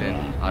walked in,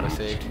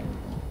 auto-saved.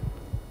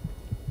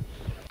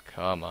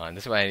 Come on,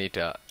 this is why I need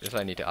to. This is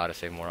why I need to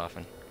auto-save more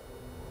often.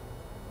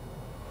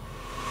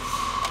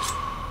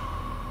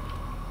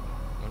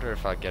 I wonder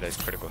if I'll get a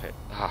critical hit.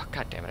 Oh,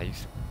 god damn it! I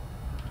used.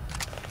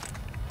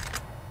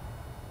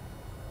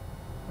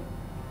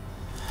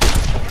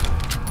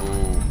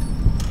 Ooh.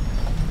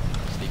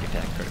 Sneak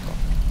attack critical.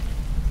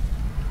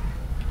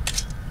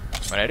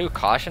 When I do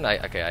caution, I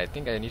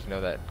think I need to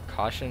know that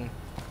caution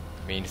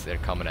means they're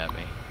coming at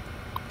me.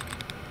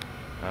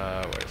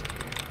 Where is it?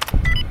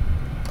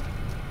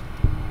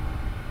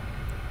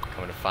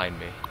 Coming to find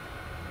me.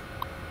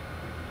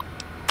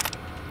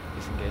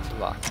 Disengage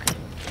lock. Get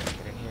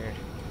in here.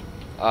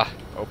 Ah,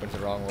 opens the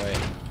wrong way.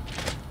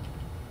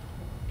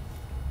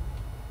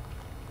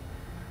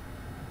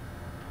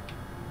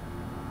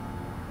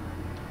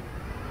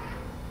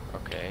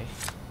 Okay.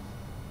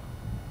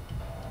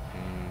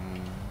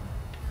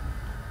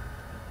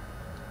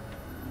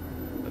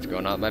 What's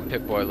going on with my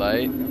Pip-Boy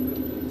light?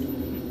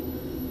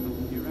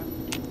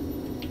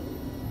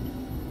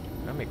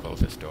 Let me close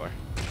this door.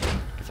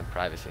 Get some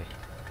privacy.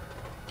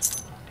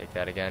 Take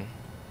that again.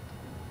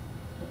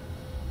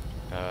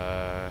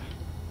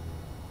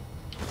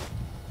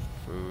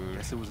 Food.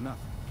 Guess it was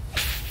nothing.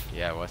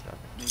 Yeah, it was nothing.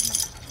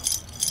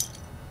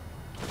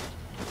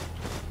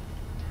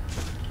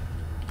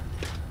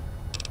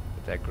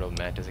 Get that grilled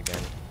mantis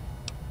again.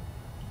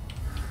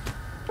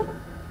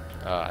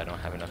 I don't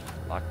have enough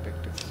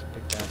lockpick to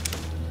pick that.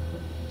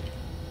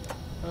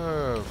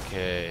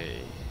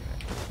 Okay.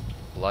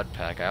 Blood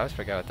pack. I always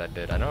forget what that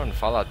did. I know in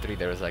Fallout 3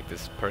 there was like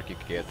this perk you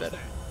could get that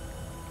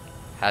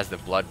has the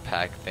blood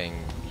pack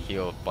thing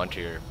heal a bunch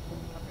of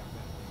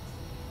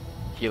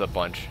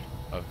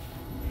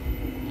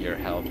your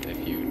health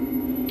if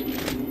you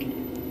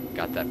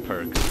got that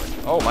perk.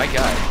 Oh my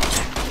god.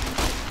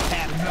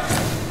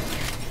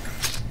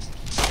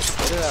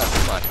 Get it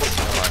out.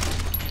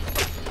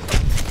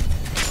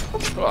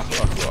 Come on.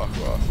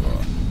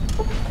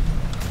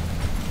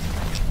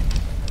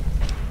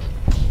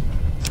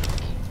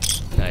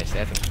 Nice, they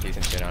had some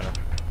decent shit on him.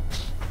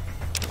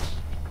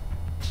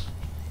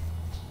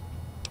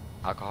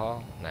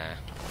 Alcohol? Nah.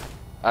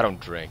 I don't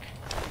drink.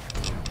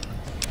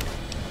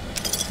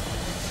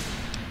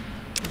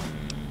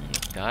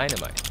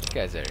 Dynamite. These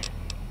guys are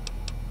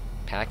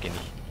packing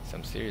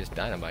some serious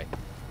dynamite.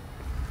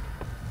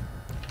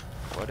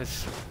 What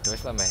is... Do I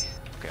still have my...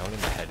 Okay, only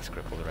my head is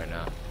crippled right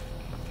now.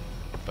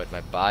 But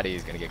my body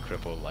is gonna get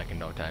crippled like in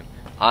no time.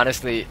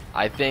 Honestly,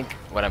 I think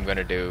what I'm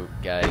gonna do,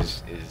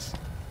 guys, is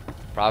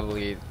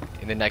probably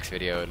in the next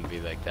video it'll be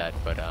like that,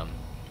 but I'm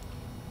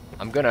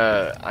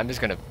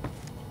just gonna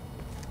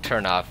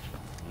turn off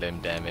limb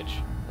damage.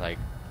 Like,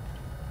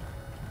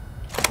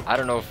 I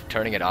don't know if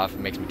turning it off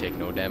makes me take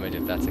no damage.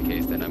 If that's the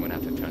case, then I'm gonna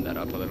have to turn that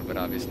up a little bit,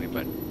 obviously,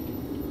 but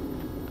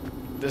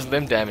this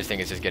limb damage thing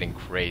is just getting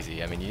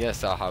crazy. I mean, you guys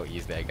saw how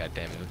easily I got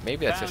damaged.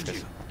 Maybe that's just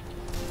because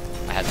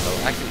I had low.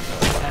 Actually,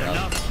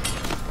 no,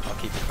 I'll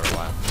keep it for a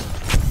while.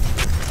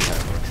 How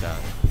it works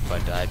out.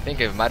 But I think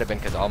it might have been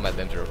because all my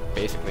limbs were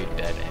basically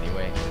dead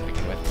anyway to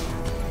begin with.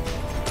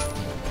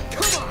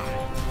 Come on!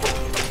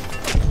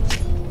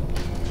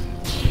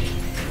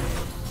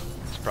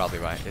 That's probably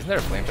why. Isn't there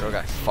a flamethrower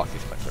guy? Fuck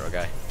this flamethrower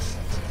guy.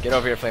 Get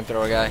over here,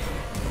 flamethrower guy.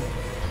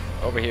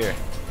 Over here.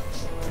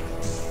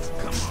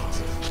 Come on.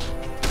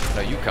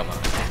 No, you come on.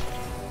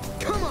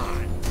 Come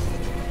on!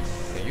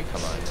 No, you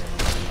come on.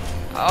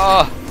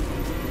 Oh!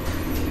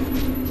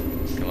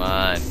 Come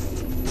on.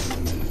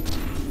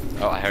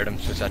 Oh, I heard him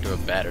switch out to a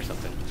bat or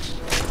something.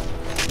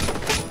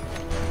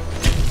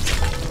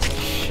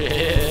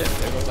 Shit!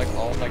 There goes like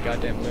all my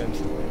goddamn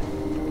limbs.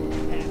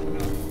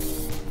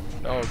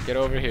 No, get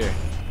over here.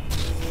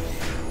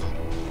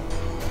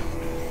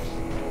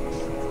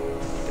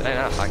 Did I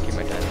not hotkey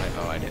my dynamite?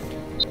 Oh, I didn't.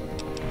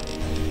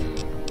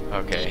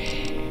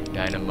 Okay,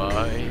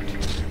 dynamite.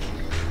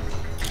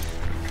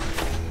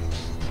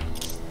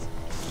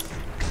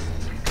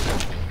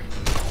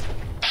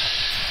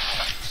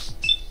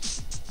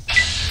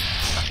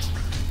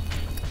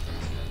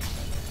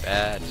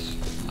 Bats.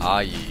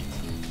 Aye.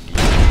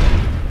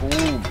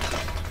 Boom.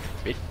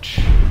 Bitch.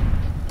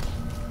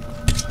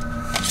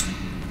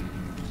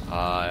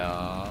 Aye.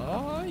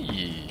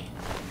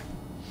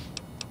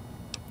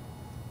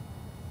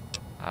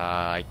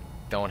 I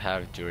don't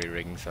have jury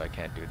rigging, so I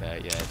can't do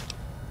that yet.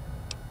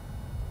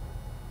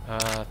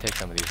 I'll take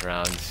some of these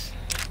rounds.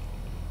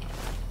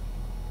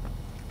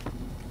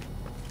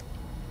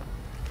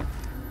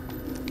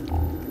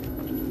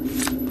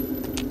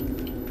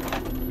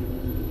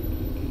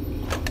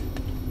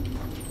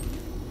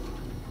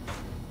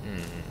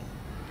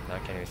 I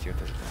can't even see what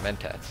this is.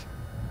 Mentats.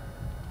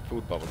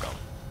 Food bubblegum.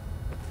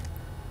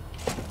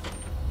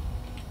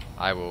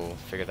 I will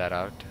figure that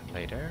out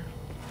later.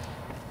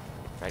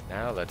 Right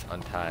now, let's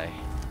untie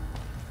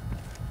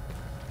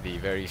the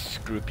very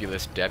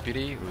scrupulous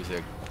deputy who's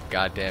a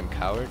goddamn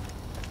coward.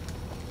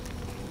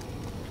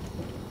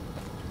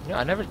 You know,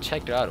 I never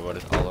checked out what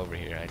is all over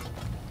here.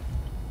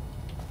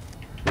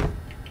 I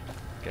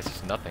guess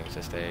it's nothing. It's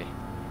just a...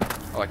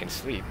 Oh, I can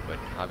sleep, but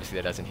obviously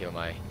that doesn't heal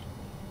my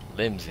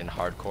limbs in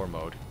hardcore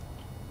mode.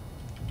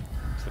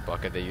 It's the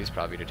bucket they use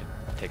probably to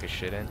take a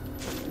shit in.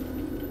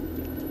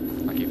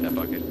 I'll keep that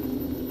bucket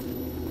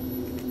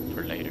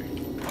for later.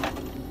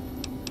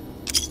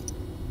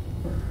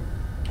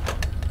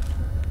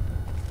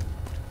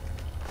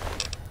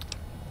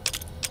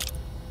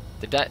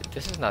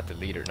 This is not the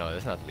leader. No,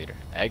 this is not the leader.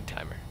 Egg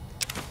timer.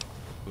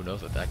 Who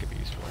knows what that could be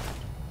used for?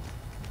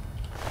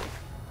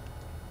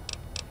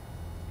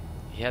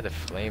 He had the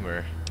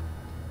flamer.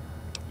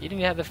 He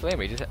didn't have the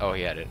flamer. He just... Oh,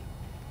 he had it.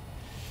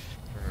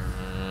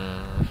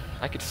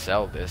 I could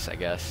sell this, I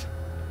guess.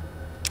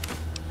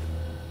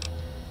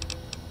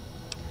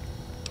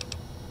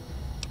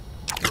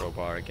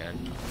 Crowbar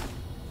again.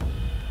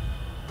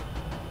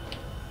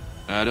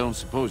 I don't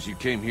suppose you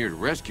came here to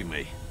rescue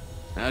me.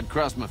 I'd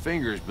cross my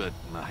fingers, but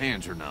my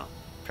hands are numb.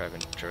 Previn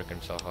jerking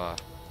himself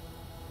off.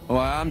 Well,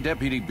 I'm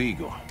Deputy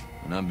Beagle,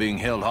 and I'm being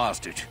held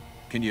hostage.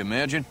 Can you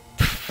imagine?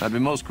 I'd be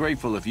most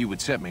grateful if you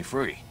would set me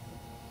free.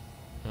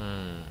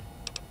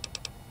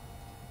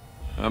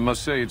 I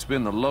must say it's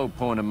been the low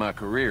point of my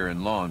career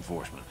in law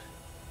enforcement.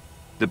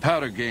 The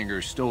powder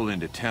gangers stole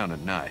into town at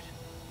night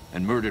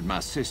and murdered my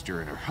sister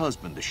and her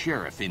husband, the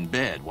sheriff, in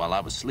bed while I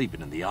was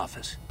sleeping in the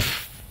office.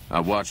 I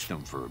watched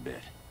them for a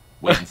bit,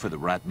 waiting for the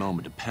right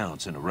moment to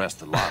pounce and arrest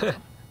the lot of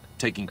them,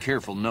 taking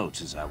careful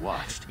notes as I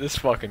watched. This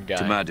fucking guy.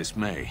 To my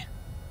dismay,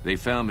 they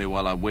found me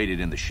while I waited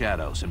in the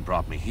shadows and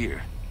brought me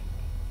here.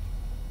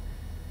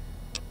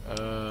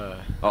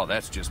 Oh,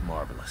 that's just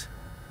marvelous.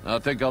 I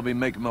think I'll be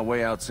making my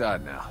way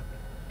outside now.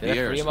 Did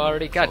I free him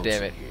already? God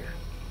damn it.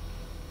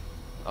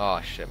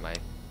 Oh shit, mate.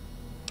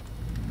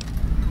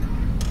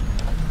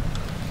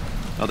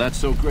 Oh, that's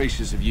so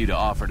gracious of you to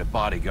offer to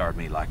bodyguard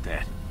me like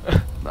that.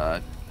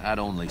 But I'd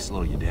only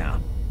slow you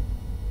down.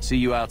 See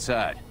you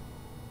outside.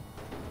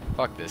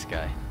 Fuck this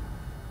guy.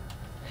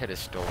 Hit his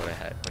stole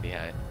what he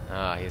had.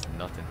 Ah, he has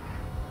nothing.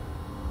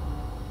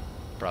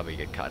 Probably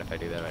get caught if I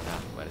do that right now.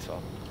 Might as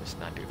well just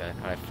not do that.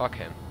 Alright, fuck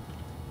him.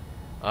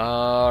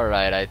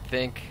 Alright, I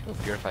think... Oh,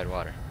 purified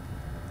water.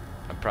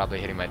 I'm probably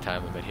hitting my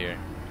time limit here.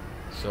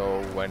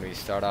 So when we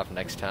start off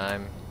next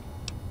time...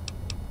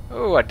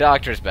 Oh, a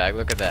doctor's bag.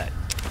 Look at that.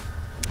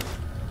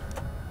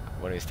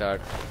 When we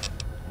start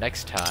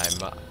next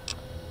time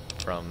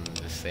from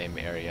the same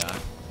area,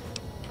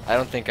 I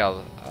don't think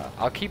I'll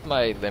keep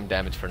my limb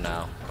damage for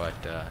now, but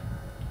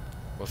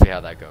we'll see how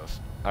that goes.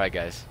 Alright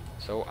guys,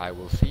 so I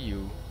will see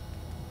you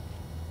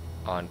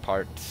on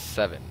part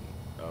 7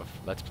 of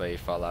Let's Play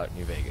Fallout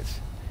New Vegas.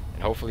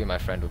 And hopefully my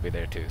friend will be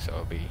there too, so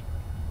it'll be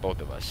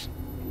both of us.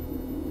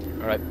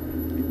 Alright,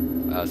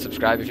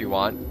 subscribe if you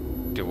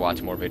want to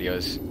watch more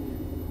videos.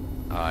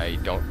 I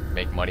don't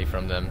make money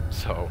from them,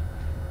 so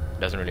it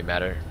doesn't really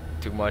matter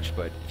too much,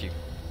 but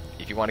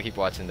if you want to keep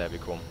watching, that'd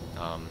be cool.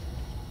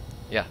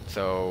 Yeah,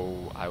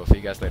 so I will see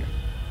you guys later.